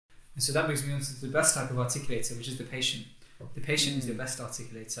And so that brings me on to the best type of articulator, which is the patient. The patient is the best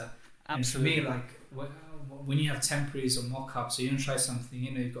articulator. Absolutely. And for me, like when you have temporaries or mock-ups, or you want to try something,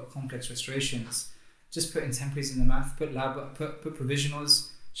 you've got complex restorations, just put in temporaries in the mouth, put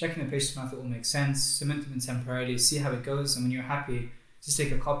provisionals, checking the patient's mouth, it all makes sense, cement them in temporarily, see how it goes, and when you're happy, just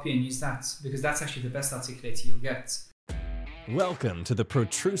take a copy and use that, because that's actually the best articulator you'll get. Welcome to the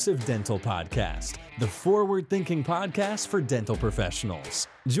Protrusive Dental Podcast, the forward-thinking podcast for dental professionals.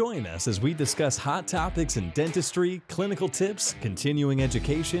 Join us as we discuss hot topics in dentistry, clinical tips, continuing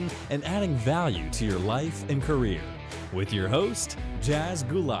education, and adding value to your life and career. With your host, Jazz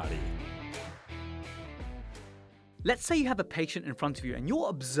Gulati. Let's say you have a patient in front of you and you're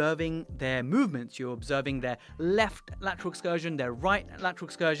observing their movements. You're observing their left lateral excursion, their right lateral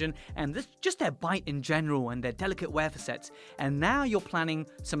excursion, and just their bite in general and their delicate wear facets. And now you're planning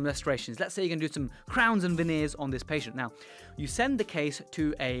some restorations. Let's say you're going to do some crowns and veneers on this patient. Now, you send the case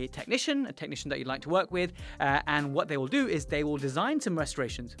to a technician that you'd like to work with, and what they will do is they will design some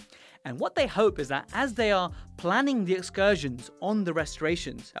restorations. And what they hope is that as they are planning the excursions on the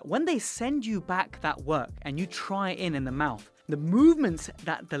restorations, when they send you back that work and you try in the mouth, the movements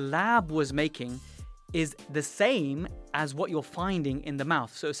that the lab was making is the same as what you're finding in the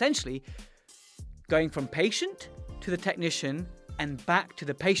mouth. So essentially, going from patient to the technician and back to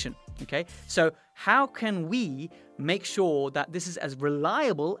the patient, okay? So how can we make sure that this is as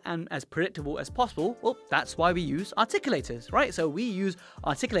reliable and as predictable as possible? Well, that's why we use articulators, right? So we use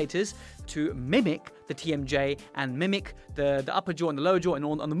articulators to mimic the TMJ and mimic the upper jaw and the lower jaw and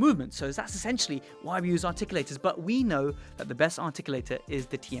on the movement. So that's essentially why we use articulators. But we know that the best articulator is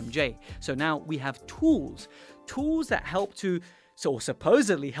the TMJ. So now we have tools that help to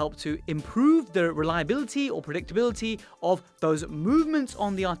supposedly help to improve the reliability or predictability of those movements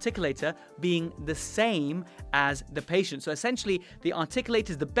on the articulator being the same as the patient. So essentially, the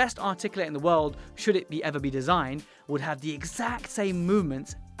articulator is the best articulator in the world, should it ever be designed, would have the exact same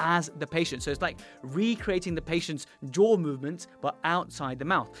movements as the patient. So it's like recreating the patient's jaw movements, but outside the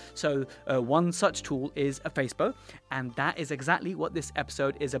mouth. So one such tool is a FaceBow, and that is exactly what this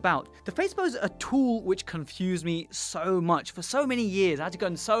episode is about. The FaceBow is a tool which confused me so much for so many years. I had to go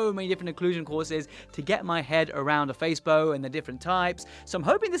on so many different occlusion courses to get my head around a FaceBow and the different types. So I'm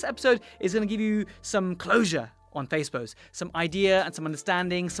hoping this episode is going to give you some closure on FaceBows, some idea and some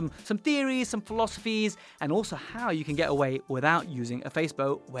understanding, some theories, some philosophies, and also how you can get away without using a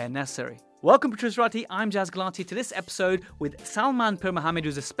FaceBow where necessary. Welcome, Protrusive. I'm Jazz Gulati to this episode with Salman Pir Mohammed,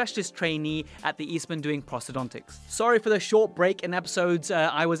 who's a specialist trainee at the Eastman doing prosthodontics. Sorry for the short break in episodes.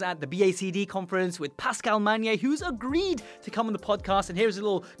 I was at the BACD conference with Pascal Magnier, who's agreed to come on the podcast. And here's a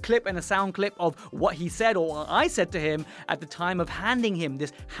little clip and a sound clip of what he said, or what I said to him at the time of handing him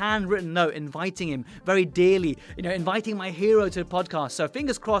this handwritten note, inviting him very dearly, inviting my hero to the podcast. So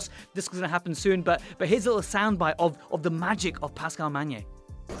fingers crossed this is going to happen soon. But here's a little soundbite of the magic of Pascal Magnier.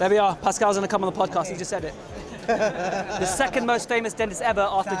 There we are. Pascal's going to come on the podcast. He just said it. The second most famous dentist ever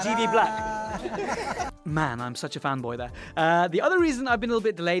after GV Black. Man, I'm such a fanboy there. The other reason I've been a little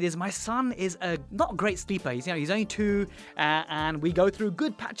bit delayed is my son is not a great sleeper. He's only 2, and we go through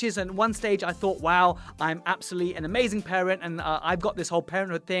good patches. And at one stage, I thought, wow, I'm absolutely an amazing parent, and I've got this whole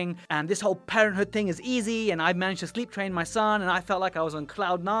parenthood thing, and this whole parenthood thing is easy, and I've managed to sleep train my son, and I felt like I was on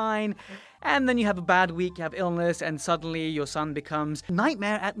cloud 9. And then you have a bad week, you have illness, and suddenly your son becomes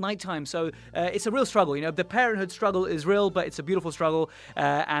nightmare at nighttime. So it's a real struggle. The parenthood struggle is real, but it's a beautiful struggle.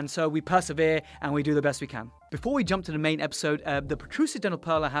 And so we persevere and we do the best we can. Before we jump to the main episode, the protrusive dental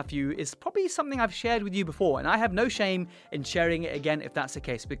pearl I have for you is probably something I've shared with you before. And I have no shame in sharing it again if that's the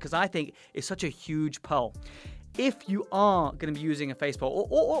case, because I think it's such a huge pearl. If you are going to be using a FaceBow,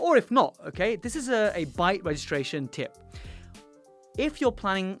 or if not, okay, this is a bite registration tip. If you're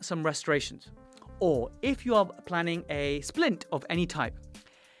planning some restorations, or if you are planning a splint of any type,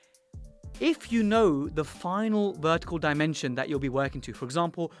 if you know the final vertical dimension that you'll be working to, for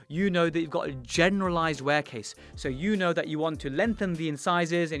example, you know that you've got a generalized wear case, so you know that you want to lengthen the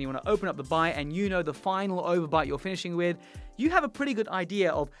incisors and you want to open up the bite, and you know the final overbite you're finishing with, you have a pretty good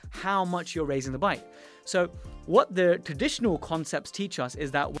idea of how much you're raising the bite. So what the traditional concepts teach us is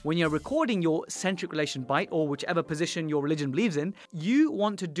that when you're recording your centric relation bite, or whichever position your religion believes in, you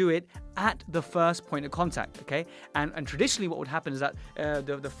want to do it at the first point of contact, okay? And traditionally what would happen is that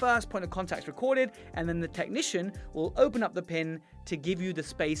the first point of contact is recorded, and then the technician will open up the pin to give you the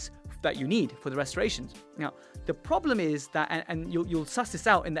space that you need for the restorations. Now, the problem is that, and you'll suss this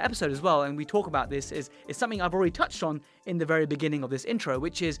out in the episode as well, and we talk about this, is something I've already touched on in the very beginning of this intro,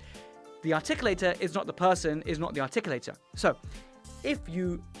 which is the articulator is not the person, is not the articulator. So if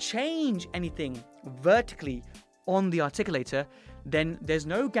you change anything vertically on the articulator, then there's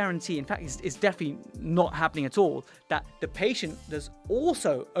no guarantee, in fact it's definitely not happening at all, that the patient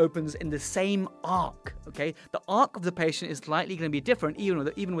also opens in the same arc, okay? The arc of the patient is likely going to be different,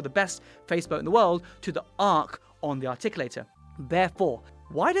 even with the best Facebook in the world, to the arc on the articulator. Therefore,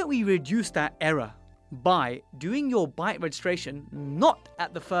 why don't we reduce that error by doing your bite registration not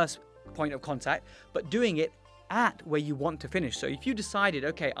at the first point of contact, but doing it at where you want to finish. So if you decided,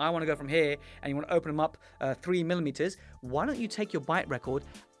 okay, I want to go from here and you want to open them up 3 millimeters, why don't you take your bite record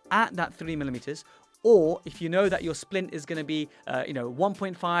at that 3 millimeters? Or if you know that your splint is going to be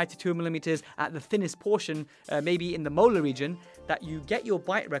 1.5 to 2 millimeters at the thinnest portion, maybe in the molar region, that you get your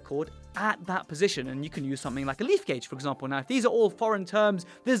bite record at that position, and you can use something like a leaf gauge, for example. Now, if these are all foreign terms,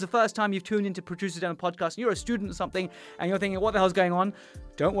 this is the first time you've tuned into Protrusive Dental Podcast, and you're a student or something, and you're thinking, what the hell's going on?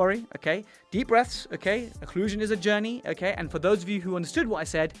 Don't worry, okay? Deep breaths, okay? Occlusion is a journey, okay? And for those of you who understood what I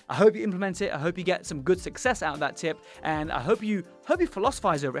said, I hope you implement it. I hope you get some good success out of that tip, and I hope you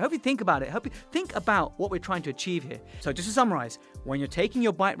philosophize over it. I hope you think about it. I hope you think about what we're trying to achieve here. So just to summarize, when you're taking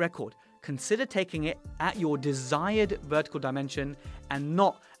your bite record, consider taking it at your desired vertical dimension and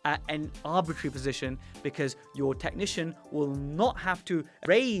not at an arbitrary position, because your technician will not have to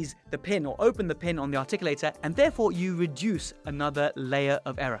raise the pin or open the pin on the articulator, and therefore you reduce another layer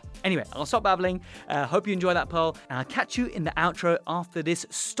of error. Anyway, I'll stop babbling. Hope you enjoy that, Pearl, and I'll catch you in the outro after this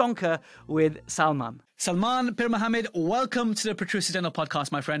stonker with Salman. Salman Pir Mohammed, welcome to the Protrusive Dental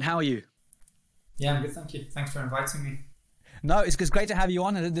Podcast, my friend. How are you? Yeah, I'm good, thank you. Thanks for inviting me. No, it's great to have you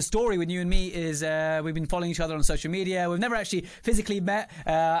on. The story with you and me is we've been following each other on social media. We've never actually physically met.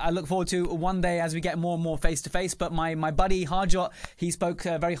 I look forward to one day as we get more and more face-to-face. But my buddy Harjot, he spoke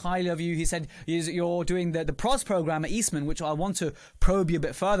very highly of you. He said you're doing the PROS program at Eastman, which I want to probe you a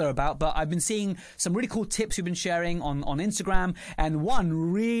bit further about. But I've been seeing some really cool tips you've been sharing on Instagram. And one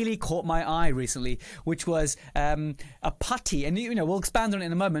really caught my eye recently, which was a putty. And, we'll expand on it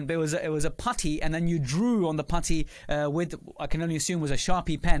in a moment. But it was a putty, and then you drew on the putty with, I can only assume, was a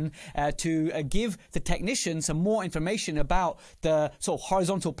Sharpie pen to give the technician some more information about the sort of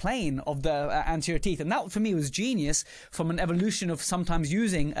horizontal plane of the anterior teeth. And that for me was genius, from an evolution of sometimes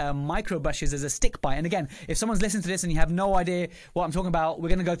using micro brushes as a stick bite. And again, if someone's listening to this and you have no idea what I'm talking about, we're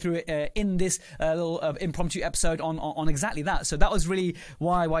going to go through it in this little impromptu episode on exactly that. So that was really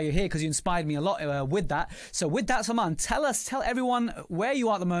why you're here, because you inspired me a lot with that. So with that, Salman, tell everyone where you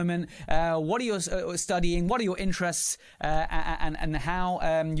are at the moment, what are you studying, what are your interests, and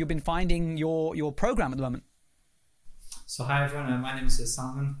how you've been finding your program at the moment. So hi everyone, my name is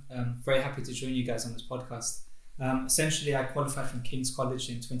Salman. Very happy to join you guys on this podcast. Essentially, I qualified from King's College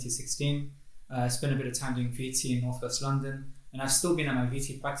in 2016. Spent a bit of time doing VT in Northwest London, and I've still been at my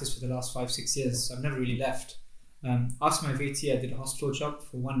VT practice for the last 5-6 years, so I've never really left. After my VT, I did a hospital job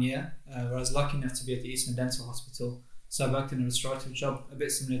for 1 year, where I was lucky enough to be at the Eastman Dental Hospital. So I worked in a restorative job, a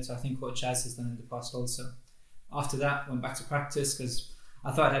bit similar to I think what Jazz has done in the past also. After that, went back to practice because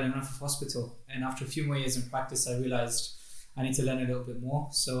I thought I'd had enough of hospital. And after a few more years in practice, I realized I need to learn a little bit more.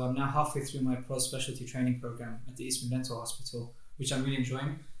 So I'm now halfway through my PROS specialty training program at the Eastman Dental Hospital, which I'm really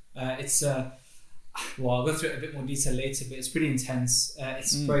enjoying. I'll go through it in a bit more detail later, but it's pretty intense.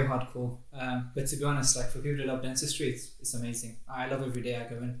 It's very hardcore. But to be honest, for people who love dentistry, it's amazing. I love every day I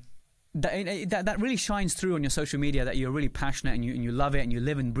go in. That really shines through on your social media, that you're really passionate and you love it and you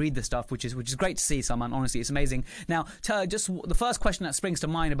live and breathe the stuff, which is great to see, Salman. Honestly, it's amazing. Now, just the first question that springs to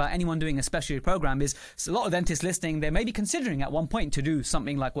mind about anyone doing a specialty program is, a lot of dentists listening, they may be considering at one point to do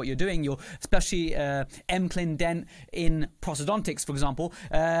something like what you're doing, your specialty MClin Dent in prosthodontics, for example.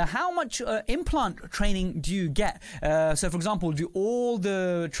 How much implant training do you get? So, for example, do all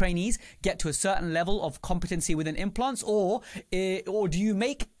the trainees get to a certain level of competency within implants, or do you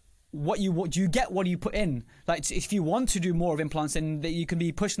make do you get what you put in? Like, if you want to do more of implants, then you can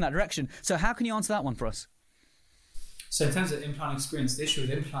be pushed in that direction. So how can you answer that one for us? So in terms of implant experience, the issue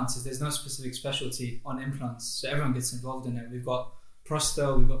with implants is there's no specific specialty on implants. So everyone gets involved in it. We've got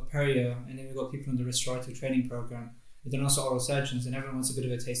prosto, we've got perio, and then we've got people in the restorative training program. And then also oral surgeons, and everyone wants a bit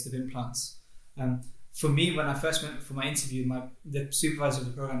of a taste of implants. For me, when I first went for my interview, the supervisor of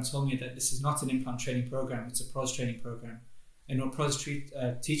the program told me that this is not an implant training program, it's a PROS training program. And what PROS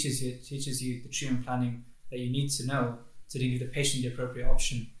teaches you the treatment planning that you need to know to then give the patient the appropriate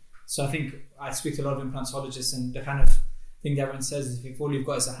option. So I think I speak to a lot of implantologists, and the kind of thing that everyone says is, if all you've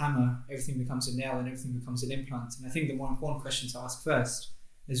got is a hammer, everything becomes a nail and everything becomes an implant. And I think the more important question to ask first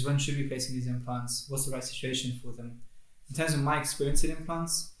is, when should we be placing these implants? What's the right situation for them? In terms of my experience in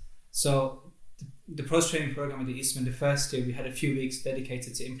implants, so the PROS training program at the Eastman, the first year we had a few weeks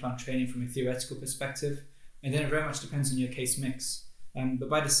dedicated to implant training from a theoretical perspective. And then it very much depends on your case mix. But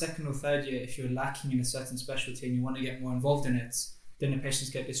by the second or third year, if you're lacking in a certain specialty and you want to get more involved in it, then the patients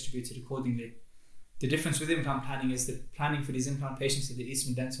get distributed accordingly. The difference with implant planning is that planning for these implant patients at the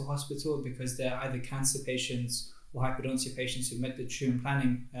Eastman Dental Hospital, because they're either cancer patients or hypodontia patients who met the true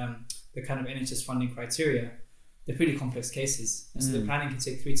implanting, the kind of NHS funding criteria, they're pretty complex cases. And so the planning can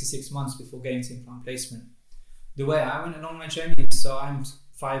take 3 to 6 months before getting to implant placement. The way I went along my journey, so I'm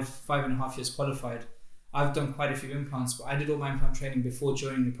 5.5 years qualified. I've done quite a few implants, but I did all my implant training before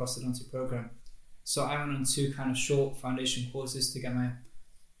joining the prosthodontic program. So I went on 2 kind of short foundation courses to get my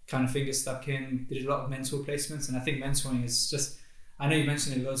kind of fingers stuck in, did a lot of mentor placements. And I think mentoring is just, I know you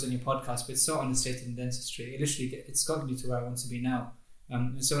mentioned it loads on your podcast, but it's so understated in dentistry. It's gotten me to where I want to be now.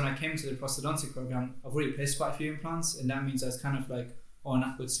 And so when I came to the prosthodontic program, I've already placed quite a few implants, and that means I was kind of like on an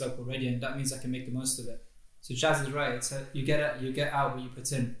upward slope already, and that means I can make the most of it. So Jazz is right. It's you get out what you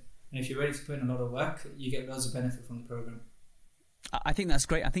put in. And if you're ready to put in a lot of work, you get loads of benefit from the program. I think that's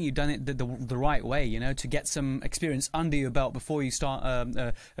great. I think you've done it the right way, you know, to get some experience under your belt before you start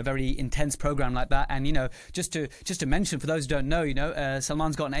a very intense program like that. And, you know, just to mention, for those who don't know, you know,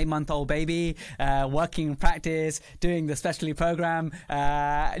 Salman's got an 8-month-old baby, working in practice, doing the specialty program.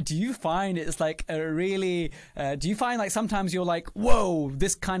 Do you find it's like do you find like sometimes you're like, whoa,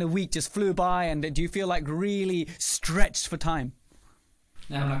 this kind of week just flew by, and do you feel like really stretched for time?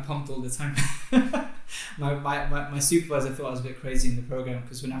 Now I'm like pumped all the time. my supervisor thought I was a bit crazy in the program,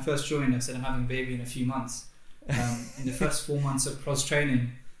 because when I first joined, I said I'm having a baby in a few months. In the first 4 months of pros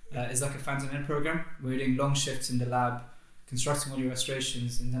training, is like a Phantom Ed program. We're doing long shifts in the lab, constructing all your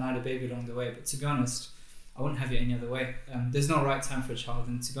restorations, and then I had a baby along the way. But to be honest, I wouldn't have it any other way. There's no right time for a child,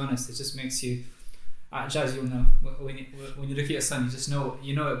 and to be honest, it just makes you, Jazz, you'll know, when you look at your son, you just know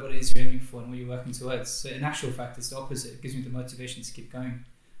what it is you're aiming for and what you're working towards. So in actual fact, it's the opposite. It gives me the motivation to keep going.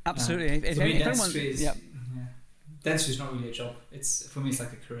 Absolutely. For me, dentistry is not really a job. For me, it's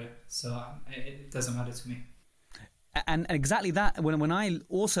like a career. So it doesn't matter to me. And exactly that, when I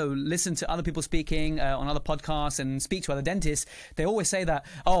also listen to other people speaking on other podcasts and speak to other dentists, they always say that,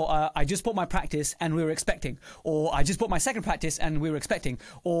 I just bought my practice and we were expecting, or I just bought my second practice and we were expecting,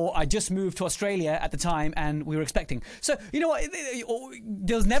 or I just moved to Australia at the time and we were expecting. So, you know what,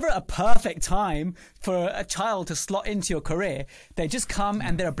 there's never a perfect time for a child to slot into your career. They just come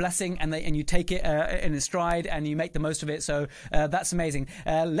and they're a blessing, and you take it in a stride and you make the most of it. So that's amazing.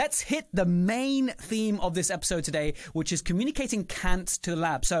 Let's hit the main theme of this episode today, which is communicating cants to the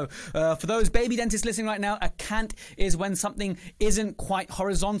lab. So for those baby dentists listening right now, a cant is when something isn't quite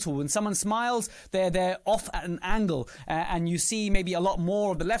horizontal. When someone smiles, they're off at an angle, and you see maybe a lot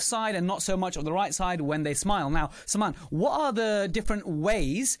more of the left side and not so much of the right side when they smile. Now, Salman, what are the different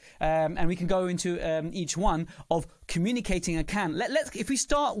ways, and we can go into each one, of communicating a cant? If we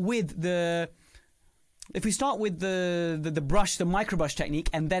start with the brush, the microbrush technique,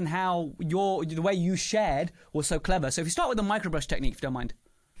 and then how the way you shared was so clever. So if you start with the microbrush technique, if you don't mind.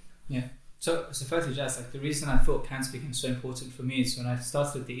 Yeah. So firstly, Jazz, like the reason I thought cants became so important for me is when I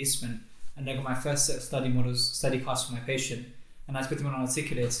started at the Eastman and I got my first set of study class for my patient, and I put them on an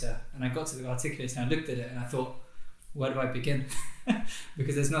articulator, and I got to the articulator and I looked at it and I thought, where do I begin?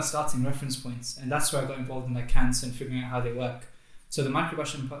 Because there's no starting reference points, and that's where I got involved in my cants and figuring out how they work. So the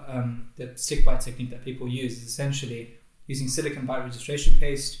microbrush and the stick bite technique that people use is essentially using silicone bite registration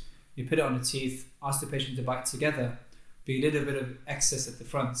paste. You put it on the teeth, ask the patient to bite together, but a little bit of excess at the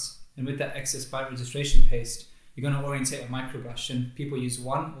front. And with that excess bite registration paste, you're going to orientate a microbrush, and people use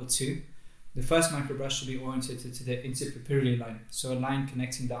 1 or 2. The first microbrush should be oriented to the interpupillary line, so a line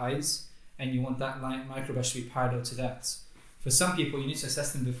connecting the eyes, and you want that line microbrush to be parallel to that. For some people, you need to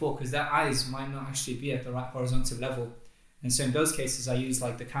assess them before, because their eyes might not actually be at the right horizontal level. And so in those cases, I use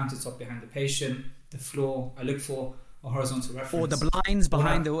like the countertop behind the patient, the floor. I look for a horizontal reference. Or the blinds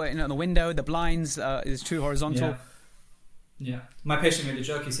behind the window. The blinds is too horizontal. Yeah. My patient made a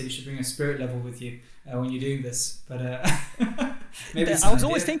joke. He said you should bring a spirit level with you when you're doing this. But maybe I was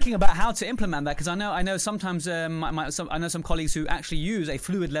always thinking about how to implement that, because I know sometimes I know some colleagues who actually use a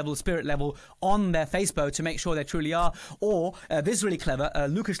fluid level, spirit level on their facebo to make sure they truly are. Or this is really clever.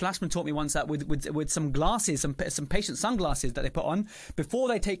 Lucas Schlassman taught me once that with some glasses, some patient sunglasses that they put on before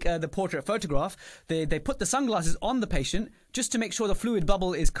they take the portrait photograph, they put the sunglasses on the patient just to make sure the fluid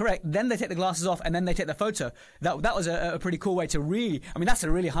bubble is correct. Then they take the glasses off and then they take the photo. That was a pretty cool way to really, I mean, that's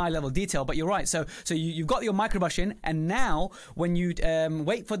a really high level detail, but you're right. So you've got your microbrush in, and now when you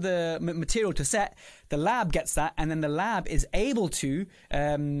wait for the material to set, the lab gets that, and then the lab is able to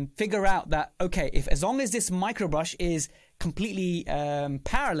figure out that, okay, as long as this microbrush is completely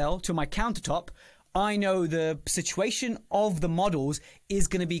parallel to my countertop, I know the situation of the models is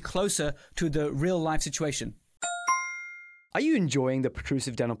going to be closer to the real life situation. Are you enjoying the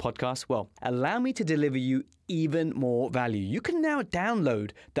Protrusive Dental Podcast? Well, allow me to deliver you even more value. You can now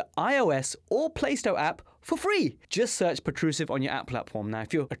download the iOS or Play Store app for free. Just search Protrusive on your app platform. Now,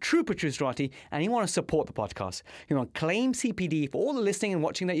 if you're a true Protruserati and you want to support the podcast, you want to claim CPD for all the listening and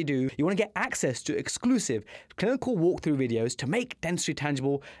watching that you do, you want to get access to exclusive clinical walkthrough videos to make dentistry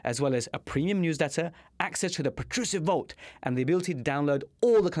tangible, as well as a premium newsletter, access to the Protrusive Vault, and the ability to download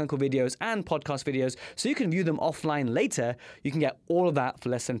all the clinical videos and podcast videos so you can view them offline later, you can get all of that for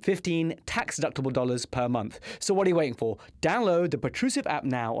less than $15 tax-deductible dollars per month. So what are you waiting for? Download the Protrusive app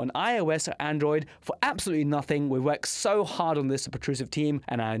now on iOS or Android for absolutely nothing. We worked so hard on this, the Protrusive team,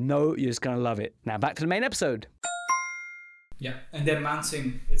 and I know you're just going to love it. Now back to the main episode. Yeah, and they're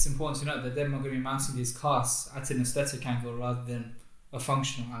mounting, it's important to note that they're not going to be mounting these casts at an aesthetic angle rather than a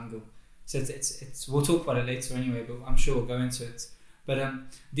functional angle. So it's we'll talk about it later anyway, but I'm sure we'll go into it. But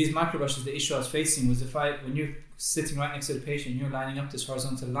these microbrushes, the issue I was facing was when you're sitting right next to the patient, you're lining up this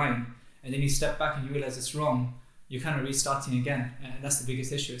horizontal line, and then you step back and you realize it's wrong, you're kind of restarting again. And that's the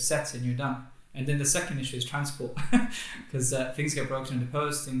biggest issue. It's set and you're done. And then the second issue is transport, because things get broken in the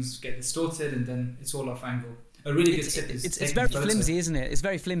post, things get distorted, and then it's all off angle. A really good tip is it's very flimsy, isn't it? It's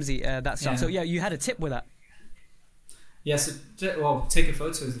very flimsy, that stuff. Yeah. So yeah, you had a tip with that. Yeah, so take a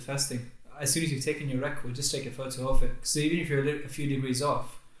photo is the first thing. As soon as you've taken your record, just take a photo of it. So even if you're a few degrees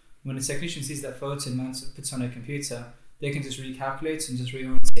off, when a technician sees that photo and puts on a computer, they can just recalculate and just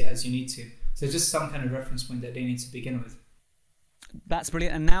reorient it as you need to. So just some kind of reference point that they need to begin with. That's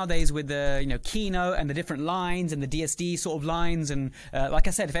brilliant. And nowadays with the Keynote and the different lines and the DSD sort of lines, and like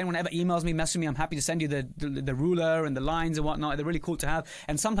I said, if anyone ever emails me, messages me, I'm happy to send you the ruler and the lines and whatnot. They're really cool to have.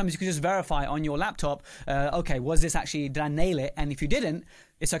 And sometimes you can just verify on your laptop, okay, did I nail it? And if you didn't,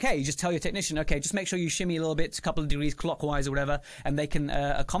 it's okay. You just tell your technician, okay, just make sure you shimmy a little bit, a couple of degrees clockwise or whatever, and they can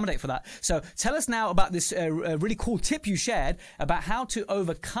accommodate for that. So tell us now about this really cool tip you shared about how to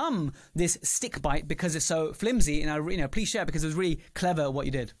overcome this stick bite because it's so flimsy. And please share, because it was really clever what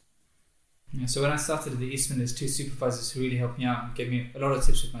you did. Yeah, so when I started at the Eastman, there's two supervisors who really helped me out and gave me a lot of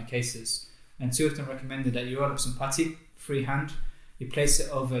tips with my cases. And two of them recommended that you roll up some putty, freehand. You can place it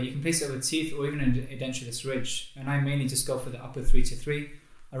over teeth or even a edentulous ridge. And I mainly just go for the upper 3 to 3.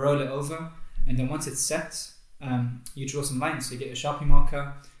 I roll it over, and then once it's set, you draw some lines. So you get your Sharpie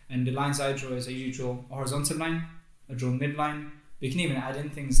marker, and the lines I draw is I usually draw a horizontal line, I draw a midline. But you can even add in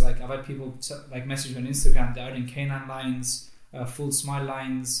things like, I've had people message me on Instagram, they're adding canine lines, full smile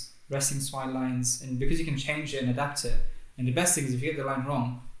lines, resting smile lines, and because you can change it and adapt it. And the best thing is if you get the line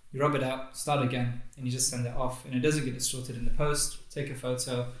wrong, you rub it out, start again, and you just send it off, and it doesn't get distorted in the post. Take a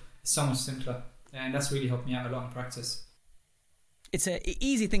photo. It's so much simpler, and that's really helped me out a lot in practice. It's an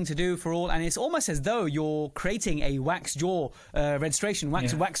easy thing to do for all, and it's almost as though you're creating a wax jaw registration,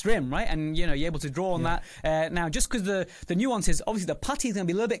 wax rim, right? And you're able to draw on that. Now, just because the nuance is, obviously the putty is going to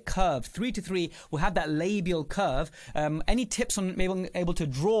be a little bit curved. 3 to 3 will have that labial curve. Any tips on maybe able to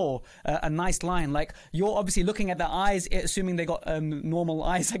draw a nice line? Like, you're obviously looking at the eyes, assuming they got normal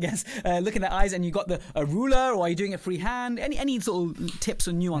eyes, I guess. Looking at the eyes, and you got a ruler, or are you doing it freehand? Any sort of tips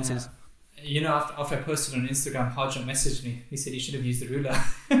or nuances? Yeah. After I posted on Instagram, Harjot messaged me. He said you should have used the ruler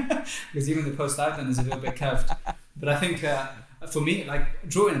because even the post I've done is a little bit curved. But I think for me,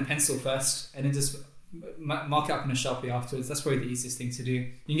 draw in a pencil first and then just mark it up in a Sharpie afterwards. That's probably the easiest thing to do.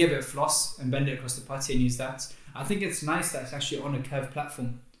 You can get a bit of floss and bend it across the putty and use that. I think it's nice that it's actually on a curved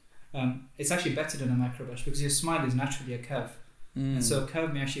platform. It's actually better than a microbrush because your smile is naturally a curve. And so a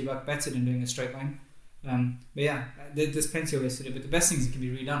curve may actually work better than doing a straight line. But yeah, there's plenty of ways to do it. But the best thing is it can be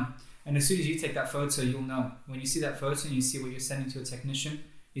redone. And as soon as you take that photo, you'll know. When you see that photo and you see what you're sending to a technician,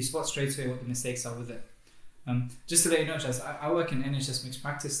 you spot straight away what the mistakes are with it. Just to let you know, Jazz, I work in NHS mixed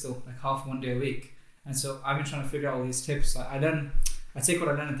practice still, half one day a week. And so I've been trying to figure out all these tips. I take what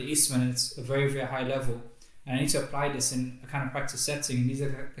I learned at the Eastman, and it's a very, very high level. And I need to apply this in a kind of practice setting. And these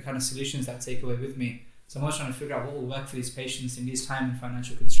are the kind of solutions that I take away with me. So I'm always trying to figure out what will work for these patients in these time and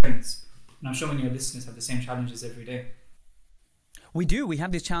financial constraints. And I'm sure many of your listeners have the same challenges every day. We do. We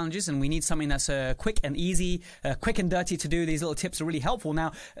have these challenges, and we need something that's quick and easy, quick and dirty to do. These little tips are really helpful.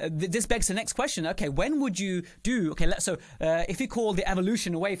 Now, this begs the next question. Okay, when would you do? Okay, if you call the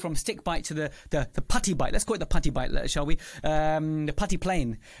evolution away from stick bite to the putty bite, let's call it the putty bite, shall we? The putty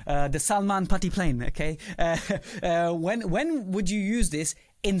plane, the Salman putty plane. Okay, when would you use this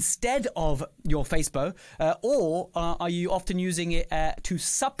instead of your face bow, or are you often using it to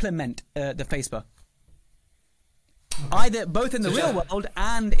supplement the face bow? Okay. Both in the real world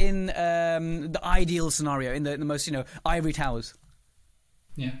and in the ideal scenario, in the most ivory towers.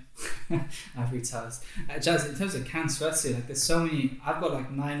 Yeah, ivory towers. Jazz, in terms of cans, firstly, there's so many. I've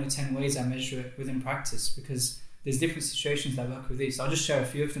got 9 or 10 ways I measure it within practice because there's different situations that work with these. So I'll just share a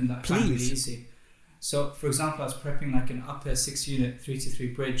few of them that I find really easy. So, for example, I was prepping like an upper 6-unit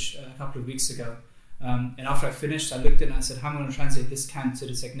 3-3 bridge a couple of weeks ago. And after I finished, I looked at it and I said, how am I going to translate this cant to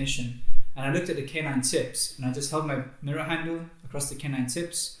the technician? And I looked at the canine tips, and I just held my mirror handle across the canine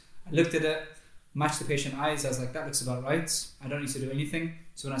tips. I looked at it, matched the patient eyes. I was like, that looks about right. I don't need to do anything.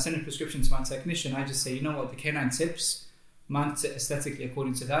 So when I send a prescription to my technician, I just say, you know what, the canine tips, mount it aesthetically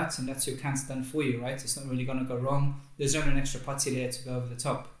according to that, and that's your cant done for you, right? It's not really going to go wrong. There's only an extra putty layer to go over the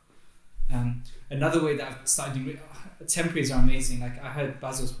top. Another way that I've started doing, temporaries are amazing. Like I heard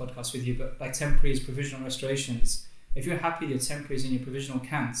Basil's podcast with you, but like temporaries, provisional restorations, if you're happy with your temporaries and your provisional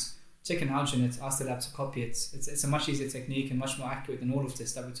cants, take an alginate, ask the lab to copy it. It's a much easier technique and much more accurate than all of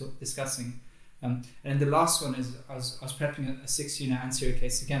this that we're discussing. And then the last one is I was prepping a 6-unit anterior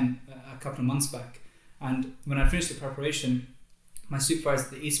case again a couple of months back, and when I finished the preparation, my supervisor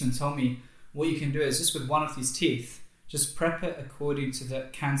at the Eastman told me what you can do is just with one of these teeth, just prep it according to the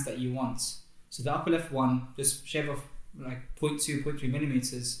cants that you want. So the upper left one, just shave off like 0.2, 0.3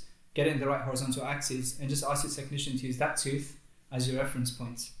 millimeters, get it in the right horizontal axis, and just ask your technician to use that tooth as your reference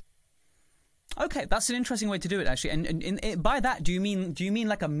point. Okay, that's an interesting way to do it, actually. And by that, do you mean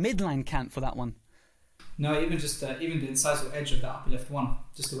like a midline cant for that one? No, even just even the incisal edge of the upper left one,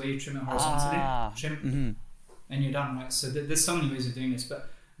 just the way you trim it horizontally, trim, and you're done, right? So there's so many ways of doing this, but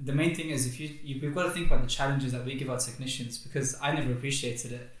the main thing is we've got to think about the challenges that we give our technicians, because I never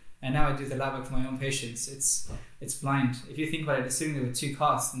appreciated it, and now I do the lab work for my own patients. It's blind. If you think about it, they're sitting there with 2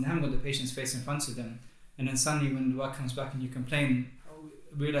 casts and they haven't got the patient's face in front of them, and then suddenly when the work comes back and you complain,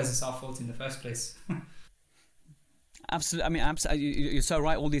 realize it's our fault in the first place. Absolutely. I mean, you're so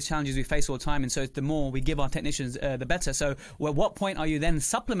right. All these challenges we face all the time, and so the more we give our technicians, the better. So, at what point are you then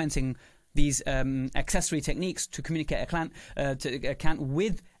supplementing these accessory techniques to communicate a cant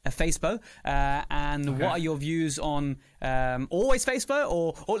with a Facebook? And what are your views on always Facebook,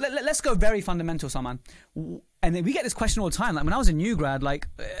 or let's go very fundamental, Salman. And then we get this question all the time. Like when I was a new grad,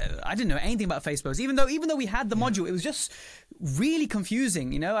 I didn't know anything about Facebos. Even though we had the module, it was just really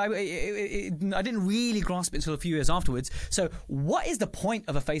confusing. You know, I didn't really grasp it until a few years afterwards. So, what is the point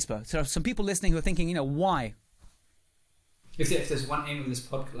of a Facebook? So, some people listening who are thinking, why? If there's one aim of this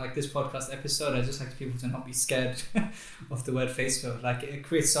podcast episode, I just like people to not be scared of the word Facebook. Like it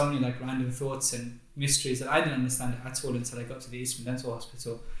creates so many random thoughts and mysteries that I didn't understand it at all until I got to the Eastman Dental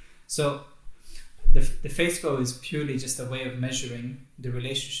Hospital. So the Facebook is purely just a way of measuring the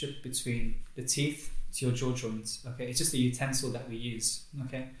relationship between the teeth to your jaw joints. Okay, it's just a utensil that we use.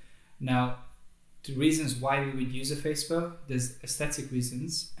 Okay, now the reasons why we would use a Facebook, there's aesthetic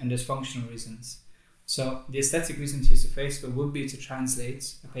reasons and there's functional reasons. So the aesthetic reason to use a Facebook would be to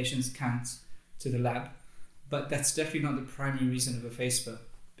translate a patient's cant to the lab, but that's definitely not the primary reason of a Facebook,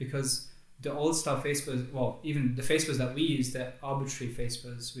 because the old style Facebos, well, even the Facebos that we use, they're arbitrary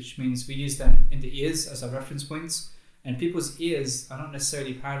Facebos, which means we use them in the ears as our reference points, and people's ears are not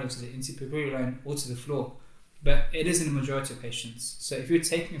necessarily parallel to the interpupillary line or to the floor, but it is in the majority of patients. So if you're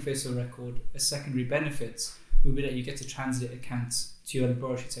taking a facial record, a secondary benefit would be that you get to translate a cant to your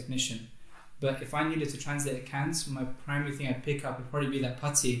laboratory technician. But if I needed to translate a cant, my primary thing I'd pick up would probably be that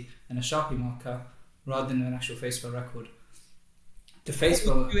putty and a Sharpie marker rather than an actual Facebook record. The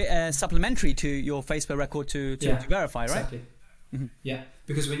Facebook supplementary to your Facebook record to verify, right? Exactly. Mm-hmm. Yeah,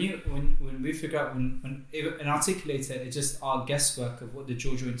 because when we figure out when an articulator, it's just our guesswork of what the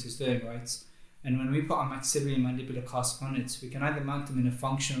jaw joint is doing, right? And when we put our maxillary and mandibular cast on it, we can either mount them in a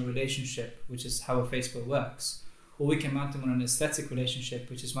functional relationship, which is how a Facebook works, or we can mount them on an aesthetic relationship,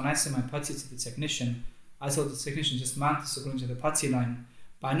 which is when I send my putty to the technician, I told the technician just mount this according to the putty line,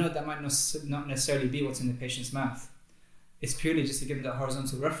 but I know that might not necessarily be what's in the patient's mouth. It's purely just to give them that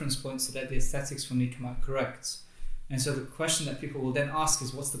horizontal reference point so that the aesthetics for me come out correct. And so the question that people will then ask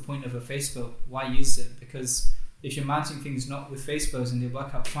is, what's the point of a Facebook? Why use it? Because if you're mounting things not with Facebos and they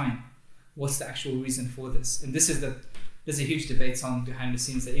work out fine, what's the actual reason for this? And there's a huge debate on behind the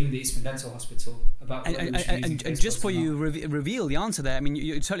scenes at even the Eastman Dental Hospital about and just for you reveal the answer there. I mean,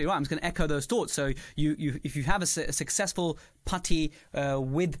 you're totally right. I'm just going to echo those thoughts. So if you have a successful putty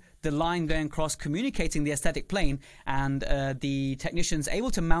with the line going across, communicating the aesthetic plane, and the technician's able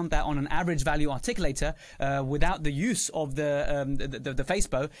to mount that on an average value articulator without the use of the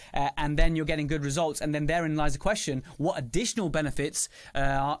Facebook, and then you're getting good results. And then therein lies the question: what additional benefits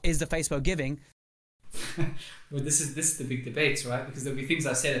is the Facebook giving? Well, this is the big debate, right? Because there'll be things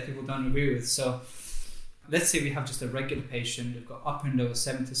I say that people don't agree with. So let's say we have just a regular patient, they've got upper and lower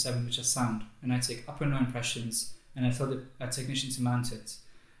 7-7, which are sound, and I take upper and lower impressions, and I tell the technician to mount it.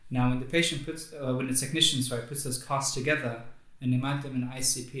 Now, when the technician puts those casts together and they mount them in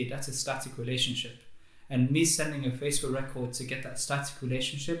ICP, that's a static relationship. And me sending a Facebook record to get that static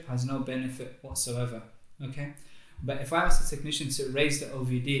relationship has no benefit whatsoever. Okay, but if I ask the technician to raise the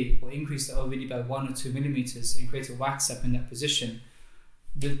OVD or increase the OVD by 1 or 2 millimeters and create a wax up in that position,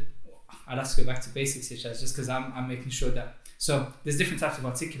 I'd have to go back to basics here, just because I'm making sure that. So there's different types of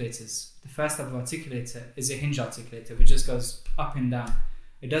articulators. The first type of articulator is a hinge articulator, which just goes up and down.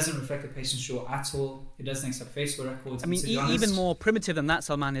 It doesn't reflect the patient's jaw at all. It doesn't accept Facebook records. I mean, even more primitive than that,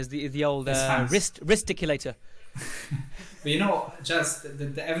 Salman, is the old wristiculator. But you know what, Jazz,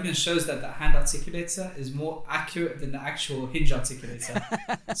 the evidence shows that the hand articulator is more accurate than the actual hinge articulator.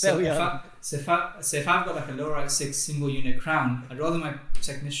 So if I've got like a Lorite 6 single unit crown, I'd rather my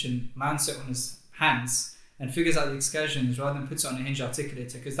technician mounts it on his hands and figures out the excursions rather than puts it on a hinge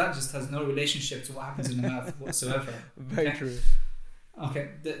articulator, because that just has no relationship to what happens in the mouth whatsoever. Very true. Okay,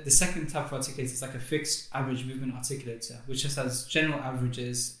 the second type of articulator is like a fixed average movement articulator, which just has general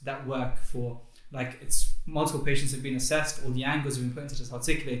averages that work for, like, it's multiple patients have been assessed, or the angles have been put into this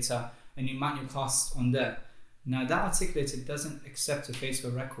articulator, and you mount your cast on there. Now that articulator doesn't accept a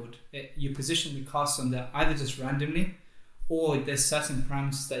Facebook record. You position the cast on there either just randomly, or there's certain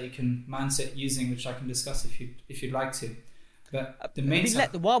parameters that you can mount it using, which I can discuss if you'd like to. But the main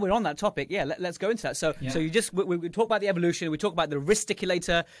while we're on that topic, let's go into that. So you just we talk about the evolution, we talk about the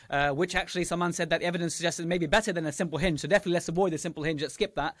wristiculator, which actually someone said that the evidence suggests it may be better than a simple hinge. So definitely let's avoid the simple hinge. Let's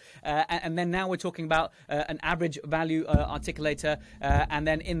skip that. And then now we're talking about an average value articulator. And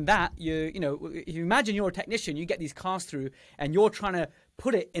then in that, you imagine you're a technician, you get these casts through, and you're trying to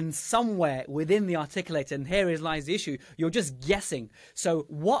put it in somewhere within the articulator, and here lies the issue. You're just guessing. So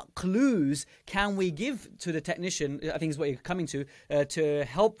what clues can we give to the technician, I think is what you're coming to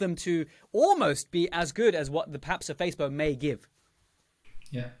help them to almost be as good as what perhaps a Facebook may give?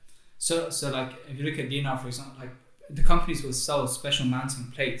 Yeah. So like, if you look at DNR, for example, like, the companies will sell special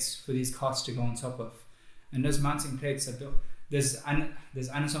mounting plates for these casts to go on top of. And those mounting plates are built, there's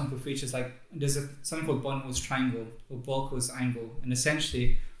anatomical features, like there's something called Bonwall's triangle or Bolko's angle, and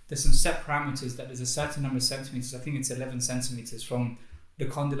essentially there's some set parameters that there's a certain number of centimeters, I think it's 11 centimeters from the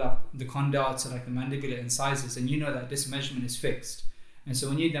condyle to like the mandibular incisors, and you know that this measurement is fixed. And so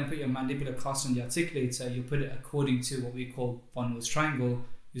when you then put your mandibular cast on the articulator, you put it according to what we call Bonwall's triangle.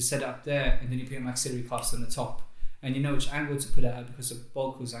 You set it up there, and then you put your maxillary cast on the top, and you know which angle to put it at because of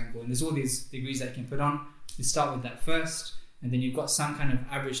Bolko's angle. And there's all these degrees that you can put on. You start with that first, and then you've got some kind of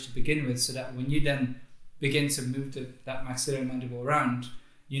average to begin with, so that when you then begin to move that maxillary mandible around,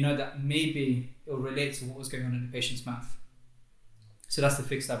 you know that maybe it'll relate to what was going on in the patient's mouth. So that's the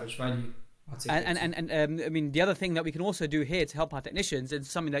fixed average value. And I mean, the other thing that we can also do here to help our technicians, and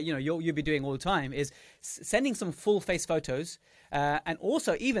something that you'll be doing all the time, is sending some full face photos, and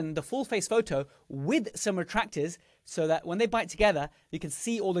also even the full face photo with some retractors, so that when they bite together, you can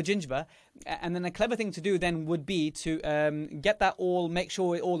see all the gingiva. And then a clever thing to do then would be to get that all, make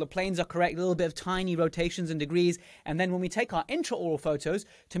sure all the planes are correct, a little bit of tiny rotations and degrees. And then when we take our intraoral photos,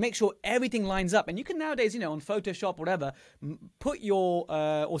 to make sure everything lines up. And you can nowadays, on Photoshop, whatever, put your,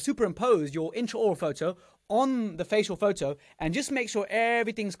 or superimpose your intraoral photo on the facial photo and just make sure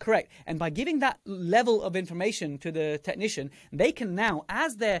everything's correct. And by giving that level of information to the technician, they can now,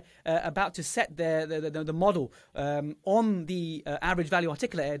 as they're about to set the model on the average value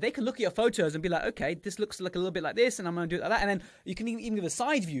articulator, they can look at your photos and be like, okay, this looks like a little bit like this, and I'm going to do it like that. And then you can even give a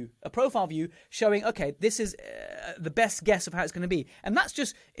side view, a profile view, showing, okay, this is the best guess of how it's going to be. And that's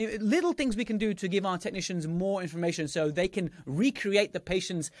just little things we can do to give our technicians more information, so they can recreate the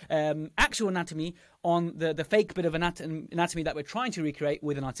patient's actual anatomy on the fake bit of anatomy that we're trying to recreate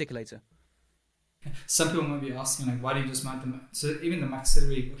with an articulator. Some people might be asking, like, why do you just mount them? So even the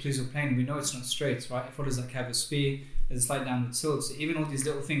maxillary occlusal plane, we know it's not straight, right? It follows that cavus B, there's a slight downward tilt. So even all these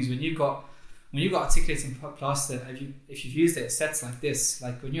little things, when you've got articulating plaster, if you've used it, it sets like this.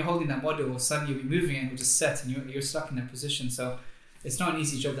 Like when you're holding that model, suddenly you'll be moving it and it'll just set, and you're stuck in that position. So it's not an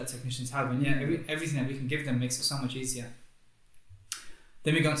easy job that technicians have, and everything that we can give them makes it so much easier.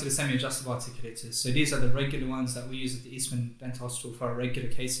 Then we go into the semi-adjustable articulators. So these are the regular ones that we use at the Eastman Dental Hospital for our regular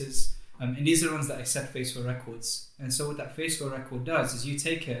cases. And these are the ones that accept Facebook records. And so what that Facebook record does is you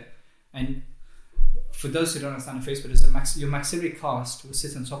take it, and for those who don't understand the Facebook, your maxillary cast will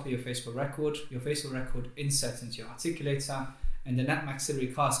sit on top of your Facebook record inserts into your articulator, and then that maxillary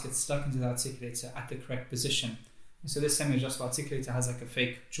cast gets stuck into the articulator at the correct position. And so this semi-adjustable articulator has like a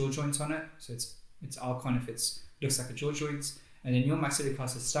fake jaw joint on it. So it's Alcon if it looks like a jaw joint. And then your maxillary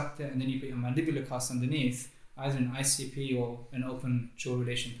cast is stuck there, and then you put your mandibular cast underneath, either in ICP or an open jaw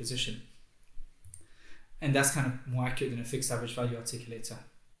relation position. And that's kind of more accurate than a fixed average value articulator.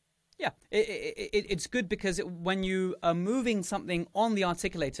 Yeah, it's good because when you are moving something on the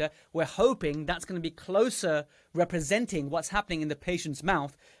articulator, we're hoping that's going to be closer representing what's happening in the patient's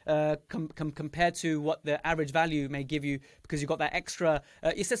mouth compared to what the average value may give you, because you've got that extra.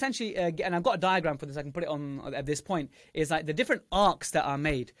 It's essentially, and I've got a diagram for this, I can put it on at this point, is like the different arcs that are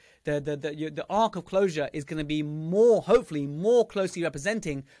made. The arc of closure is going to be hopefully more closely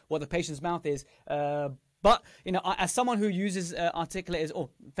representing what the patient's mouth is. But, as someone who uses articulators or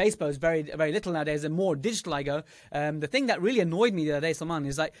Facebows very, very little nowadays, and more digital I go, the thing that really annoyed me the other day, Salman,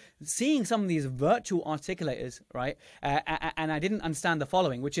 is like seeing some of these virtual articulators, right? And I didn't understand the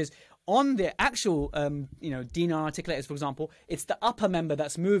following, which is on the actual, DINA articulators, for example, it's the upper member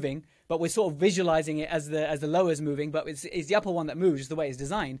that's moving, but we're sort of visualizing it as the lower is moving, but it's the upper one that moves, just the way it's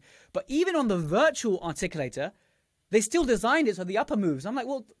designed. But even on the virtual articulator, they still designed it so the upper moves. I'm like,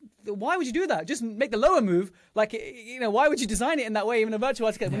 well, why would you do that? Just make the lower move. Like, why would you design it in that way, even a virtual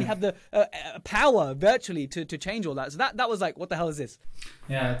articulator, when you have the power virtually to change all that? So that was like, what the hell is this?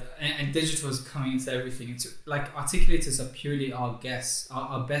 Yeah, and digital is coming into everything. It's like articulators are purely our guess,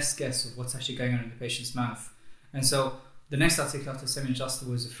 our best guess of what's actually going on in the patient's mouth. And so the next articulator after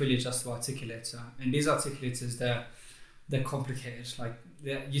semi-adjustable is a fully adjustable articulator. And these articulators, they're complicated. Like,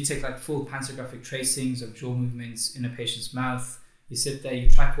 you take like full pantographic tracings of jaw movements in a patient's mouth. You sit there, you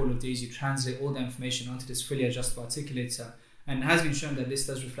track all of these, you translate all the information onto this fully adjustable articulator. And it has been shown that this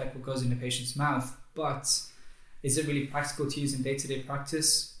does reflect what goes in the patient's mouth. But is it really practical to use in day-to-day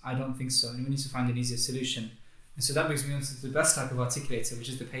practice? I don't think so. And we need to find an easier solution. And so that brings me on to the best type of articulator, which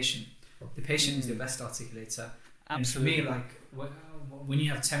is the patient. The patient is the best articulator. Absolutely. And for me, like, when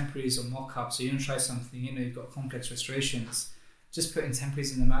you have temporaries or mock-ups, or you want to try something, you've got complex restorations, just put in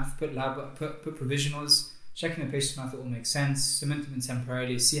temporaries in the mouth, put provisionals, check in the patient's mouth, it all makes sense, cement them in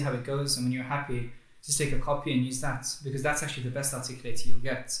temporarily, see how it goes, and when you're happy, just take a copy and use that, because that's actually the best articulator you'll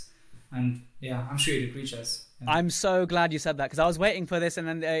get. And yeah, I'm sure you'd agree, Jez. Yeah. I'm so glad you said that, because I was waiting for this, and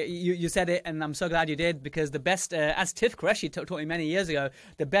then you said it, and I'm so glad you did, because the best, as Tiff Qureshi taught me many years ago,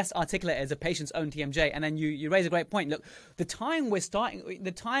 the best articulator is a patient's own TMJ. And then you raise a great point. Look, the time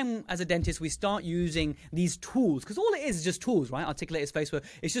as a dentist we start using these tools, because all it is just tools, right? Articulators, Facebook,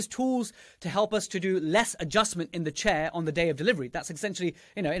 it's just tools to help us to do less adjustment in the chair on the day of delivery. That's essentially,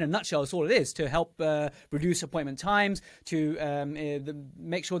 in a nutshell, that's all it is, to help reduce appointment times, to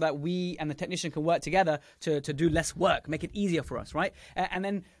make sure that we and the technician can work together to do less work, make it easier for us, right? And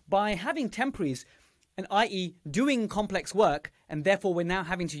then by having temporaries, and i.e. doing complex work, and therefore we're now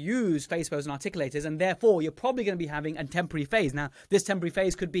having to use Facebows and articulators, and therefore you're probably going to be having a temporary phase. Now, this temporary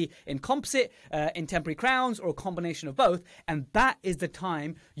phase could be in composite, in temporary crowns, or a combination of both, and that is the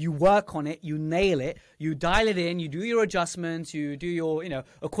time you work on it, you nail it, you dial it in, you do your adjustments, you do your,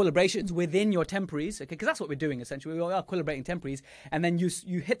 equilibrations within your temporaries, okay, because that's what we're doing essentially. We are equilibrating temporaries, and then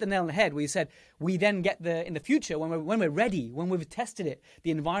you hit the nail on the head where you said, we then get in the future, when we're ready, when we've tested it,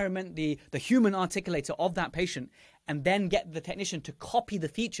 the environment, the human articulator of that patient, and then get the technician to copy the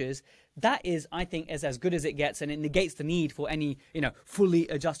features. That is, I think, is as good as it gets, and it negates the need for any, fully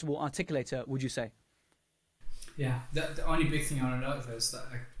adjustable articulator, would you say? Yeah, the only big thing I want to note though is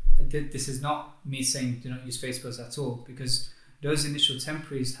that this is not me saying do not use Facebows at all, because those initial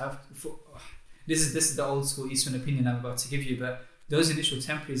temporaries this is the old school Eastern opinion I'm about to give you, but those initial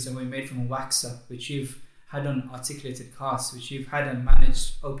temporaries that were made from a wax up, which you've had on articulated casts, which you've had a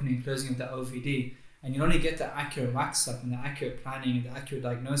managed opening and closing of that OVD, and you only get the accurate wax up and the accurate planning and the accurate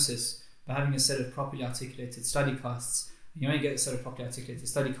diagnosis by having a set of properly articulated study casts. You only get a set of properly articulated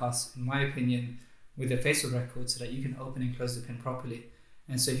study casts, in my opinion, with a facial record, so that you can open and close the pin properly.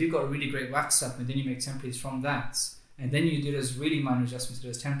 And so if you've got a really great wax up and then you make temporaries from that, and then you do those really minor adjustments to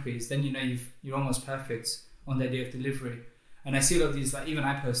those temporaries, then you're almost perfect on that day of delivery. And I see a lot of these, like even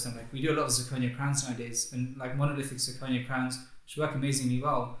I post them, like we do a lot of zirconia crowns nowadays, and like monolithic zirconia crowns, which work amazingly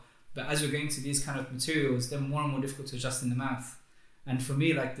well. But as we're going to these kind of materials, they're more and more difficult to adjust in the mouth. And for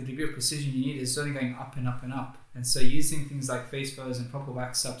me, like the degree of precision you need is only going up and up and up. And so using things like Facebows and proper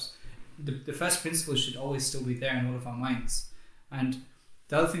wax ups, the first principles should always still be there in all of our minds. And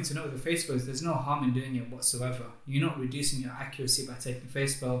the other thing to note with the Facebows, there's no harm in doing it whatsoever. You're not reducing your accuracy by taking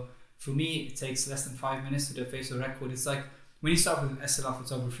Facebow. For me, it takes less than 5 minutes to do a facial record. It's like when you start with SLR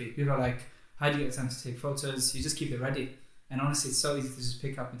photography, people are like, how do you get time to take photos? You just keep it ready. And honestly, it's so easy to just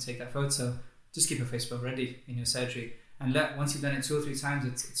pick up and take that photo. Just keep a Facebow ready in your surgery. And once you've done it 2 or 3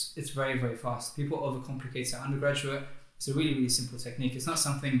 times, it's very, very fast. People overcomplicate it. Undergraduate, it's a really, really simple technique. It's not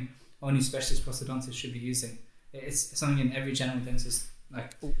something only specialist prosthodontists should be using. It's something in every general dentist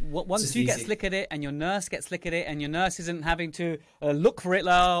Like once you get slick at it, and your nurse gets slick at it, and your nurse isn't having to look for it,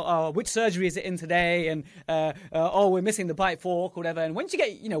 like, which surgery is it in today, and we're missing the bite fork, or whatever. And once you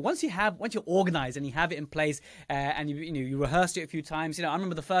get, once you're organized and you have it in place, and you rehearsed it a few times. I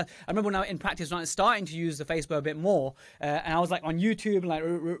remember when I was in practice, when I was starting to use the Facebook a bit more, and I was like on YouTube and like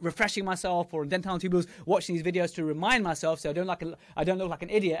refreshing myself, or on Dental Tubules, watching these videos to remind myself so I don't look like an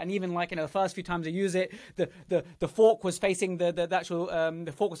idiot. And even like the first few times I use it, the fork was facing the actual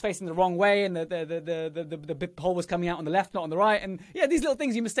the fork was facing the wrong way, and the big hole was coming out on the left, not on the right. And yeah, these little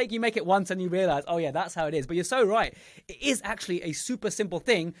things you make it once and you realize, oh yeah, that's how it is. But you're so right, it is actually a super simple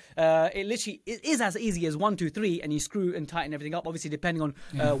thing. It is as easy as 1, 2, 3, and you screw and tighten everything up, obviously depending on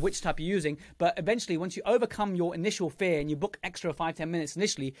which type you're using. But eventually, once you overcome your initial fear and you book extra 5-10 minutes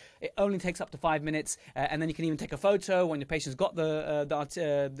initially, it only takes up to 5 minutes, and then you can even take a photo when your patient's got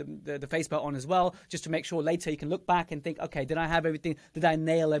the face belt on as well, just to make sure later you can look back and think, okay, did I have everything? Did I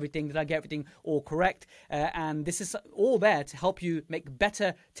nail everything? Did I get everything all correct? And this is all there to help you make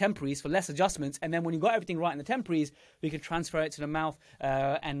better temporaries for less adjustments. And then when you've got everything right in the temporaries, we can transfer it to the mouth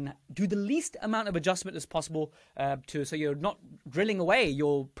and do the least amount of adjustment as possible so you're not drilling away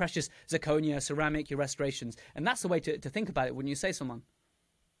your precious zirconia, ceramic, your restorations. And that's the way to think about it when you say someone.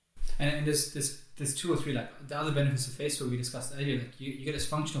 And there's 2 or 3, like the other benefits of Facebook we discussed earlier. Like you get this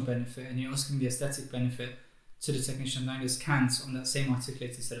functional benefit, and you also get the aesthetic benefit to the technician knowing there's cans on that same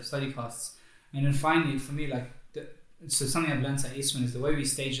articulated set of study casts. And then finally, for me, so something I've learned at Eastman is the way we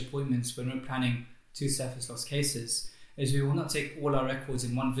stage appointments when we're planning 2 surface loss cases is we will not take all our records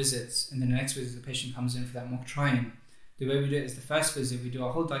in one visit, and then the next visit the patient comes in for that mock try-in. The way we do it is the first visit we do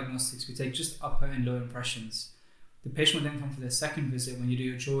our whole diagnostics, we take just upper and lower impressions. The patient will then come for their second visit when you do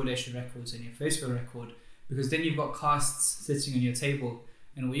your jaw relation records and your facial record, because then you've got casts sitting on your table,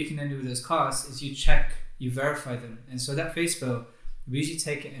 and what you can then do with those casts is you verify them. And so that face bow, we usually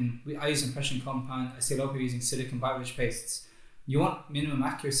take it I use impression compound. I see a lot of people using silicone bite-rich pastes. You want minimum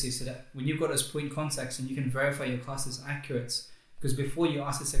accuracy so that when you've got those point contacts and you can verify your cast is accurate, because before you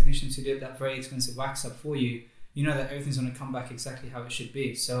ask the technician to do that very expensive wax up for you, you know that everything's going to come back exactly how it should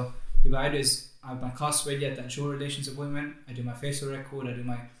be. So the way I do is I have my cast ready at that jaw relations appointment, I do my facial record, I do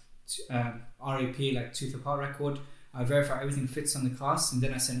my RAP, like tooth apart record, I verify everything fits on the cast, and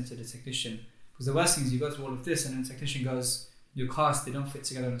then I send it to the technician. Because the worst thing is you go through all of this and then the technician goes, your cast, they don't fit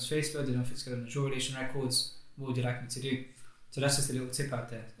together on his face bow, they don't fit together on the jaw relation records, what would you like me to do? So that's just a little tip out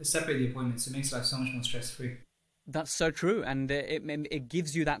there. Separate the appointments, it makes life so much more stress-free. That's so true, and it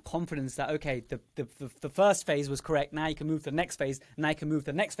gives you that confidence that, okay, the first phase was correct, now you can move to the next phase, now you can move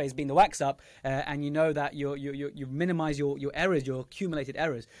to the next phase being the wax up, and you know that you minimize your errors, your accumulated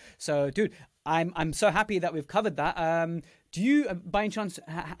errors. So dude, I'm so happy that we've covered that. Do you, by any chance,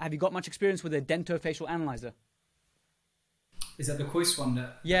 have you got much experience with a dentofacial analyzer? Is that the Kois one?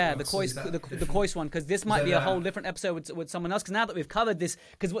 The Kois one, because this might be a whole different episode with someone else. Because now that we've covered this,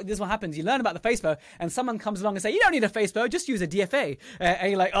 because this is what happens, you learn about the face bow, and someone comes along and say, you don't need a face bow, just use a DFA.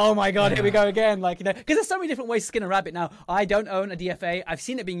 And you're like, oh my God, here we go again. Because there's so many different ways to skin a rabbit. Now, I don't own a DFA. I've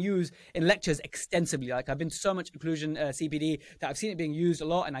seen it being used in lectures extensively. Like, I've been to so much occlusion CPD that I've seen it being used a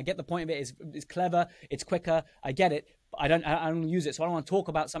lot, and I get the point of it. It's clever, it's quicker, I get it. I don't use it, so I don't want to talk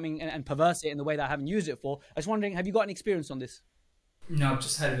about something and perverse it in the way that I haven't used it for. I was wondering, have you got any experience on this? No, I've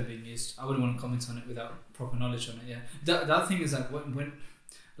just heard of it being used. I wouldn't want to comment on it without proper knowledge on it. Yeah. The other thing is when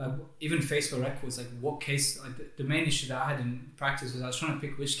even Facebook records, what case, the main issue that I had in practice was I was trying to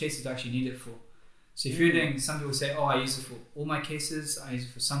pick which cases I actually need it for. So if you're doing, some people say, I use it for all my cases, I use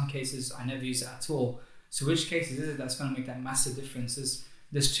it for some cases, I never use it at all. So which cases is it that's going to make that massive difference?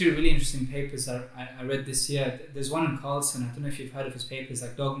 There's 2 really interesting papers that I read this year. There's one in Carlson. I don't know if you've heard of his papers,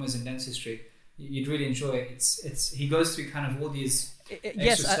 like Dogmas in Dentistry. You'd really enjoy it. He goes through kind of all these.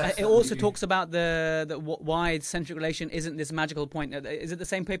 Yes, it also talks about the why centric relation isn't this magical point. Is it the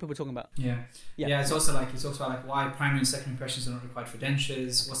same paper we're talking about? Yeah. It's also he talks about why primary and secondary impressions are not required for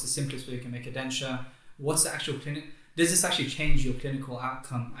dentures. What's the simplest way you can make a denture? What's the actual clinic? Does this actually change your clinical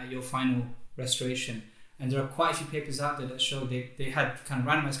outcome at your final restoration? And there are quite a few papers out there that show they had kind of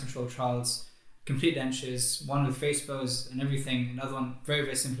randomized controlled trials, complete dentures, one with face bows and everything, another one very,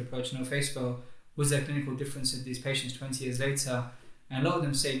 very simple approach, no face bow. Was there a clinical difference in these patients 20 years later? And a lot of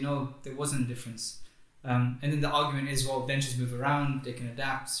them say no, there wasn't a difference. And then the argument is, well, dentures move around, they can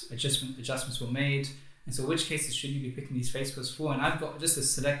adapt, adjustments were made. And so which cases should you be picking these face bows for? And I've got just a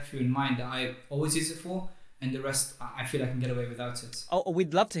select few in mind that I always use it for. and the rest I feel I can get away without it. Oh,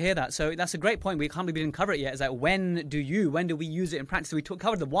 we'd love to hear that. So that's a great point. We can't believe we didn't cover it yet. Is that when do we use it in practice? So we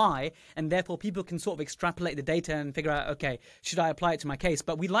covered the why, and therefore people can sort of extrapolate the data and figure out, okay, should I apply it to my case?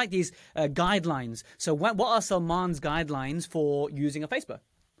 But we like these guidelines. So what are Salman's guidelines for using a Facebook?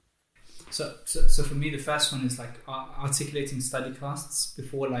 So for me, the first one is like articulating study casts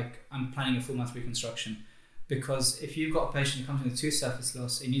before like I'm planning a full mouth reconstruction. Because if you've got a patient who comes with a tooth surface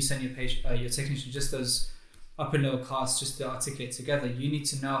loss and you send your technician just those upper and lower casts just to articulate together, you need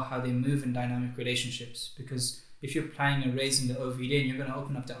to know how they move in dynamic relationships. Because if you're planning on raising the OVD and you're going to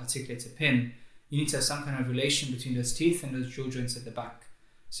open up the articulator pin, you need to have some kind of relation between those teeth and those jaw joints at the back.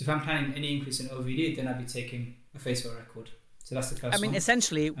 So if I'm planning any increase in OVD, then I'll be taking a Facebook record. So that's the first one. I mean,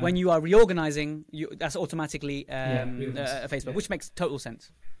 essentially, when you are reorganizing, that's automatically a Facebook, which makes total sense.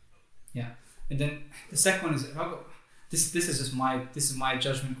 Yeah. And then the second one is, if I got, this is my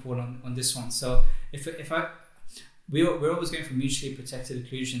judgment call on this one. So we're always going for mutually protected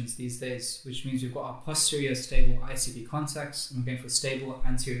occlusions these days, which means we've got our posterior stable ICP contacts and we're going for stable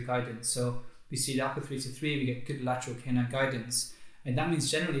anterior guidance. So we see the upper 3 to 3, we get good lateral canine guidance. And that means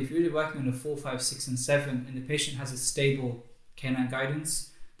generally, if you're really working on a 4, 5, 6, and 7, and the patient has a stable canine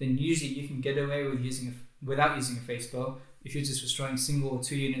guidance, then usually you can get away with without using a face bow. If you're just restoring single or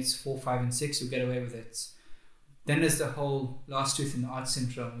 2 units, 4, 5, and 6, you'll get away with it. Then there's the whole last tooth in the arch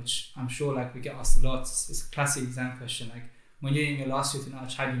syndrome, which I'm sure like we get asked a lot. It's a classic exam question. Like, when you're doing a last tooth in the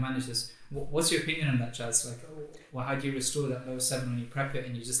arch, how do you manage this? What's your opinion on that, Jazz? Like, well, how do you restore that lower 7 when you prep it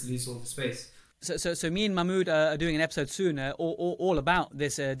and you just lose all the space? So me and Mahmood are doing an episode soon, all about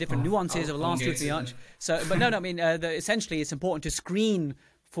this different nuances of last tooth in the arch. I mean, essentially, it's important to screen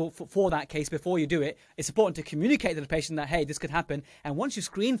for that case before you do it. It's important to communicate to the patient that, hey, this could happen. And once you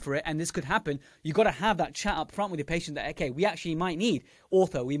screen for it and this could happen, you've got to have that chat up front with your patient that, okay, we actually might need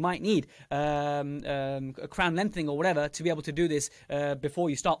ortho, we might need a crown lengthening or whatever to be able to do this before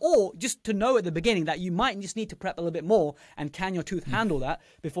you start. Or just to know at the beginning that you might just need to prep a little bit more, and can your tooth handle that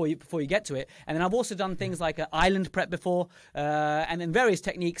before you get to it. And then I've also done things like an island prep before, and then various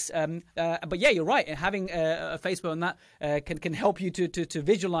techniques. But yeah, you're right. Having a face bow on that can help you to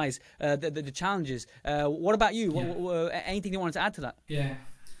visualize the challenges. What about you? Anything you wanted to add to that? Yeah.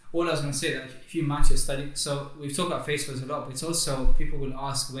 All I was going to say, that if you mount your study, so we've talked about face bows a lot, but it's also, people will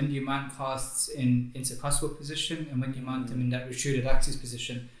ask, when do you mount casts in intercuspal position and when do you mount them in that retruded axis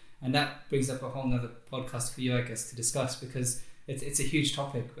position? And that brings up a whole nother podcast for you, I guess, to discuss, because it's a huge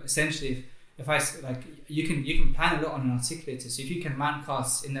topic. But essentially, if I like, you can plan a lot on an articulator. So if you can mount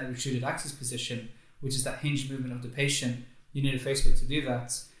casts in that retruded axis position, which is that hinge movement of the patient, you need a face bow to do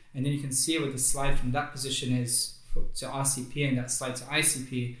that. And then you can see where the slide from that position is to RCP and that slide to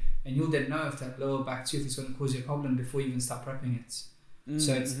ICP, and you'll then know if that lower back tooth is going to cause you a problem before you even start prepping it.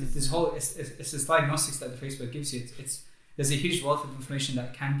 So it's this whole, it's this diagnostics that the face bow gives you. There's a huge wealth of information that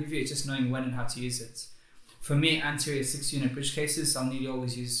it can give you. It's just knowing when and how to use it. For me, anterior 6-unit bridge cases, I'll nearly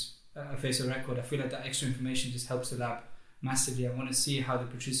always use a face bow record. I feel like that extra information just helps the lab massively. I want to see how the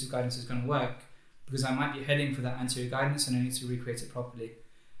protrusive guidance is going to work, because I might be heading for that anterior guidance and I need to recreate it properly.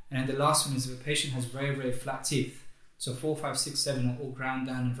 And then the last one is if a patient has very, very flat teeth, so 4, 5, 6, 7 are all ground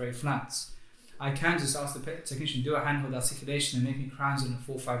down and very flat, I can just ask the technician, do a handhold articulation and make me crowns on a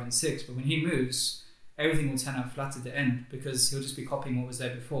 4, 5, and 6. But when he moves, everything will turn out flat at the end because he'll just be copying what was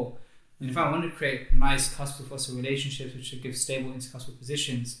there before. And if I want to create nice cuspal-fossa relationships which should give stable intercuspal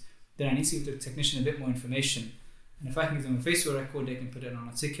positions, then I need to give the technician a bit more information. And if I can give them a face bow record, they can put it on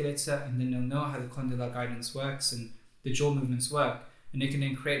an articulator, and then they'll know how the condylar guidance works and the jaw movements work, and they can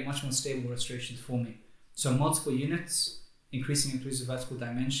then create much more stable restorations for me. So multiple units, increasing inclusive vertical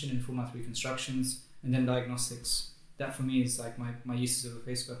dimension in full mouth reconstructions, and then diagnostics. That for me is like my uses of a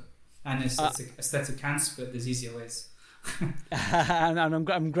face bow. And it's aesthetic cancer, but there's easier ways. And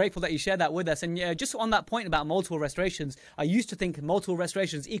I'm grateful that you shared that with us. And just on that point about multiple restorations, I used to think multiple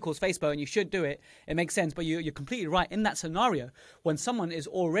restorations equals face bow, and you should do it. It makes sense, but you're completely right. In that scenario, when someone is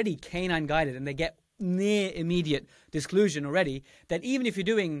already canine guided and they get near immediate disclusion already, that even if you're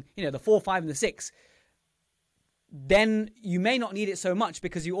doing the 4, 5, and the 6, then you may not need it so much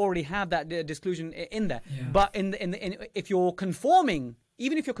because you already have that disclusion in there. Yeah. But if you're conforming,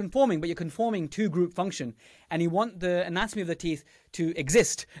 even if you're conforming, but you're conforming to group function, and you want the anatomy of the teeth to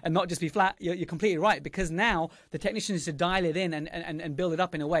exist and not just be flat, you're completely right, because now the technician is to dial it in and build it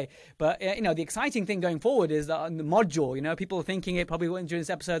up in a way. But the exciting thing going forward is that the mod jaw, people are thinking it probably during this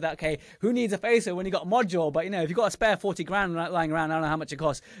episode that, okay, who needs a facer when you got a mod jaw? But if you've got a spare 40 grand lying around, I don't know how much it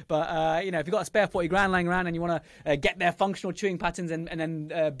costs, but if you've got a spare 40 grand lying around and you want to get their functional chewing patterns and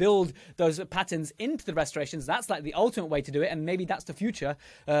then build those patterns into the restorations, that's like the ultimate way to do it, and maybe that's the future future.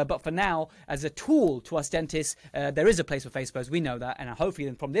 But for now, as a tool to us dentists, there is a place for Facebos. We know that. And hopefully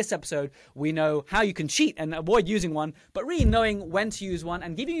then from this episode, we know how you can cheat and avoid using one, but really knowing when to use one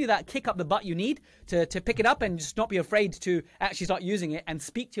and giving you that kick up the butt you need to pick it up and just not be afraid to actually start using it, and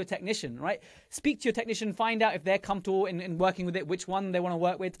speak to your technician, right? Speak to your technician, find out if they're comfortable in working with it, which one they want to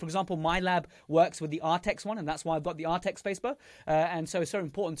work with. For example, my lab works with the Artex one, and that's why I've got the Artex Facebow. And so it's so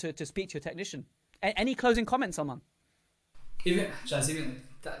important to speak to your technician. Any closing comments, Salman? Even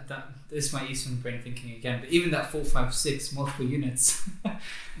that this is my Eastern brain thinking again, but even that 4, 5, 6 multiple units,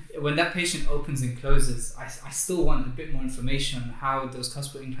 when that patient opens and closes, I still want a bit more information on how those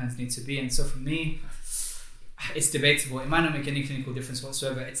cuspal inclines need to be. And so for me, it's debatable. It might not make any clinical difference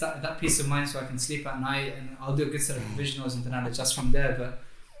whatsoever. It's that peace of mind so I can sleep at night, and I'll do a good set of provisionals and then I'll adjust from there. But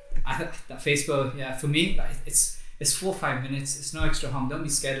that Facebow, yeah, for me, it's 4 or 5 minutes. It's no extra harm. Don't be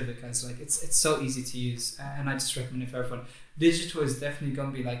scared of it, guys. Like it's so easy to use, and I just recommend it for everyone. Digital is definitely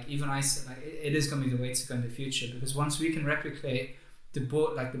going to be, like even I said, like it is going to be the way to go in the future, because once we can replicate the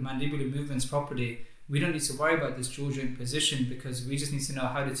mandibular movements properly, we don't need to worry about this jaw joint position, because we just need to know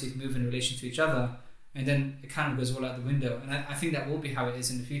how the teeth move in relation to each other, and then it kind of goes all out the window. And I think that will be how it is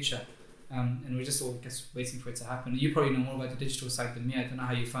in the future, and we're just all just waiting for it to happen. You probably know more about the digital side than me. I don't know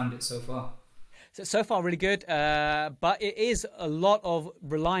how you found it so far. So far, really good, but it is a lot of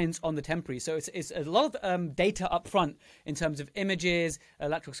reliance on the temporary. So it's a lot of data up front in terms of images,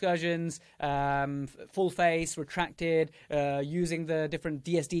 lateral excursions, full face, retracted, using the different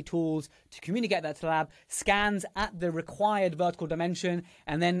DSD tools to communicate that to the lab, scans at the required vertical dimension,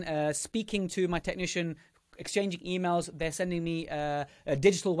 and then speaking to my technician, exchanging emails. They're sending me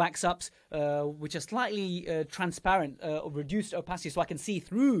digital wax-ups, which are slightly transparent, or reduced opacity, so I can see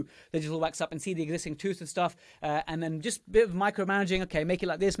through the digital wax-up and see the existing tooth and stuff, and then just a bit of micromanaging. Okay, make it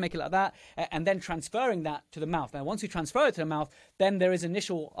like this, make it like that, and then transferring that to the mouth. Now, once you transfer it to the mouth, then there is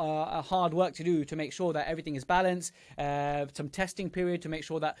initial hard work to do to make sure that everything is balanced, some testing period to make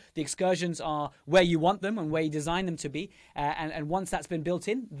sure that the excursions are where you want them and where you design them to be, and once that's been built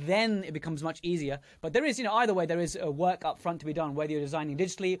in, then it becomes much easier. But there is, either way, there is work up front to be done, whether you're designing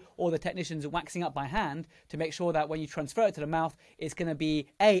digitally or the technicians waxing up by hand, to make sure that when you transfer it to the mouth, it's going to be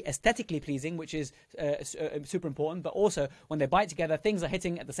aesthetically pleasing, which is super important, but also when they bite together, things are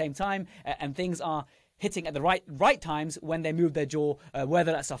hitting at the same time, and things are hitting at the right times when they move their jaw,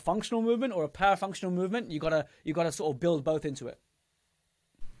 whether that's a functional movement or a parafunctional movement. You gotta sort of build both into it.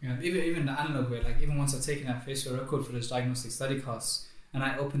 Yeah, even the analog way, like even once I've taken that Facebow record for those diagnostic study casts, and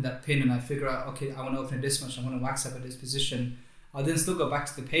I open that pin and I figure out, okay, I want to open it this much, I want to wax up at this position, I'll then still go back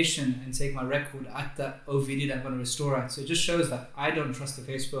to the patient and take my record at that OVD that I'm going to restore at. So it just shows that I don't trust the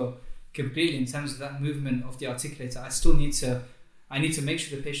Facebow completely in terms of that movement of the articulator. I need to make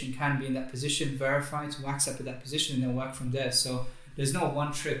sure the patient can be in that position, verify to wax up at that position, and then work from there. So there's no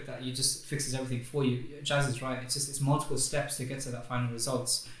one trick that you just fixes everything for you. Jazz is right. It's multiple steps to get to that final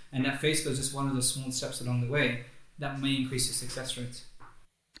results. And that Facebow is just one of the small steps along the way that may increase your success rate.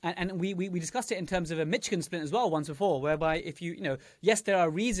 And we discussed it in terms of a Michigan splint as well once before, whereby if yes, there are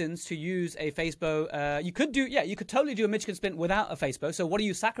reasons to use a Facebow. You could totally do a Michigan splint without a Facebow. So what are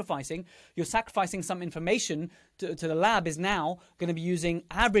you sacrificing? You're sacrificing some information to the lab is now going to be using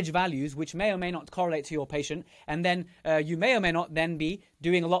average values, which may or may not correlate to your patient. And then you may or may not then be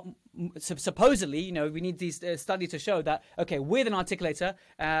doing a lot. Supposedly, we need these studies to show that, okay, with an articulator,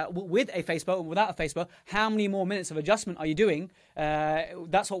 with a Facebow and without a Facebow, how many more minutes of adjustment are you doing?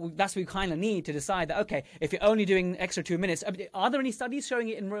 That's what we kind of need to decide that, okay, if you're only doing extra 2 minutes, are there any studies showing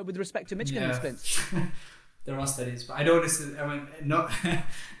it with respect to Michigan splints? There are studies, but I don't listen.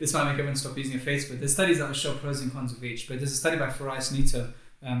 This might make everyone stop using a Facebook. There's studies that will show pros and cons of each, but there's a study by Farais Nito,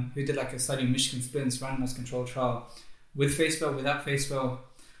 who did like a study of Michigan splints, randomized controlled trial, with Facebow, without Facebow.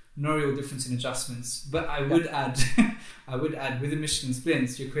 No real difference in adjustments, but I would add with the Michigan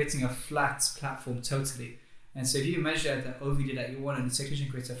splints, you're creating a flat platform totally. And so if you measure the OVD that you want and the technician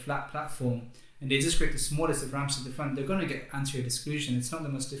creates a flat platform and they just create the smallest of ramps at the front, they're going to get anterior disclusion. It's not the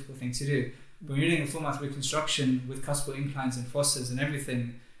most difficult thing to do. But when you're doing a full mouth reconstruction with cuspal inclines and fosses and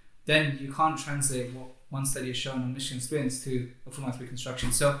everything, then you can't translate what one study has shown on Michigan splints to a full mouth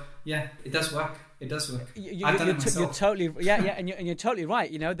reconstruction. So yeah, it does work. It does work. I've done it myself. You're totally and you're totally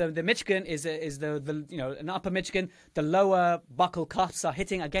right. The Michigan is the an upper Michigan. The lower buccal cuffs are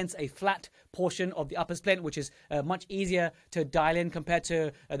hitting against a flat portion of the upper splint, which is much easier to dial in compared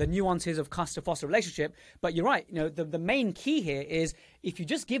to the nuances of cusp to fossa relationship. But you're right. The main key here is if you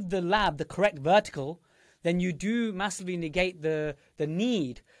just give the lab the correct vertical, then you do massively negate the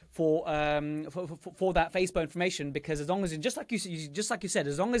need for that Facebook information, because as long as, just like you said,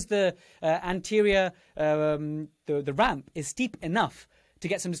 as long as the anterior the ramp is steep enough to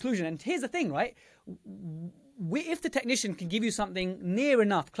get some disclusion. And here's the thing, right? If the technician can give you something near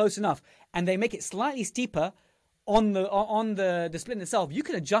enough, close enough, and they make it slightly steeper on the splint itself, you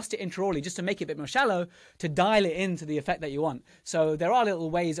can adjust it intraorally just to make it a bit more shallow to dial it into the effect that you want. So there are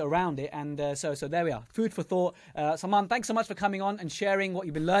little ways around it, and so there we are. Food for thought. Salman, thanks so much for coming on and sharing what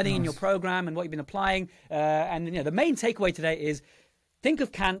you've been learning in your program and what you've been applying. And the main takeaway today is, think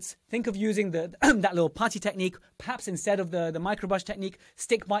of cants, think of using that little putty technique, perhaps instead of the microbrush technique,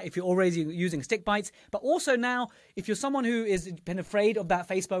 stick bite if you're already using stick bites. But also now, if you're someone who is been afraid of that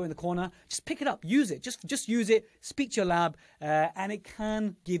face bow in the corner, just pick it up, use it, just use it, speak to your lab, and it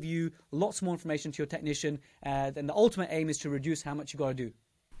can give you lots more information to your technician. Then the ultimate aim is to reduce how much you got to do.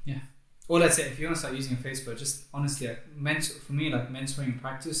 Yeah. Well, that's it. If you want to start using a face bow, just honestly, for me, mentoring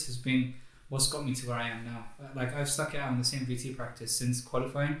practice has been what's got me to where I am now. Like, I've stuck it out in the same VT practice since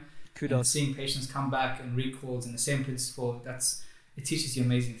qualifying. Kudos. And seeing patients come back and recalls and the same principle, it teaches you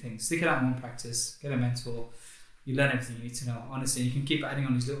amazing things. Stick it out in one practice, get a mentor, you learn everything you need to know. Honestly, you can keep adding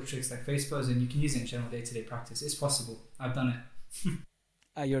on these little tricks like face bows, and you can use it in general day-to-day practice. It's possible. I've done it.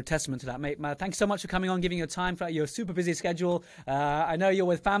 You're a testament to that, mate. Thanks so much for coming on, giving your time for your super busy schedule. I know you're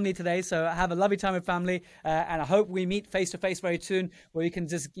with family today, so have a lovely time with family. And I hope we meet face to face very soon, where we can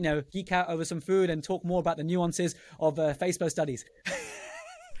just, geek out over some food and talk more about the nuances of face bow studies.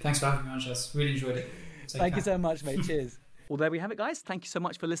 Thanks for having me on, Jess. Really enjoyed it. Thank you so much, mate. Cheers. Well, there we have it, guys. Thank you so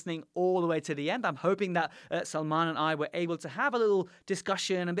much for listening all the way to the end. I'm hoping that Salman and I were able to have a little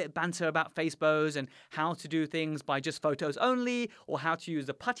discussion, a bit of banter about face bows and how to do things by just photos only, or how to use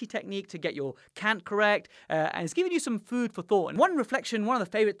the putty technique to get your cant correct. And it's giving you some food for thought. And one reflection, one of the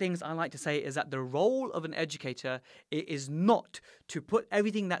favorite things I like to say is that the role of an educator is not to put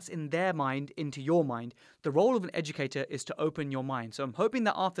everything that's in their mind into your mind. The role of an educator is to open your mind. So I'm hoping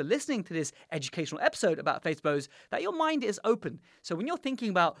that after listening to this educational episode about face bows, that your mind is open. So when you're thinking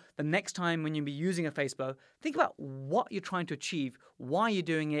about the next time when you'll be using a face bow, think about what you're trying to achieve, why you're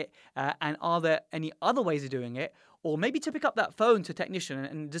doing it, and are there any other ways of doing it? Or maybe to pick up that phone to a technician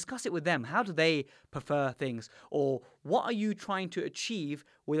and discuss it with them. How do they prefer things? Or what are you trying to achieve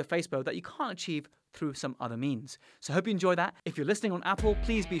with a face bow that you can't achieve through some other means? So I hope you enjoy that. If you're listening on Apple,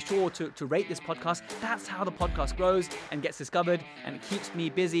 please be sure to rate this podcast. That's how the podcast grows and gets discovered, and it keeps me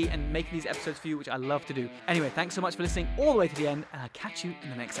busy and making these episodes for you, which I love to do. Anyway, thanks so much for listening all the way to the end, and I'll catch you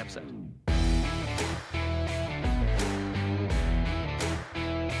in the next episode.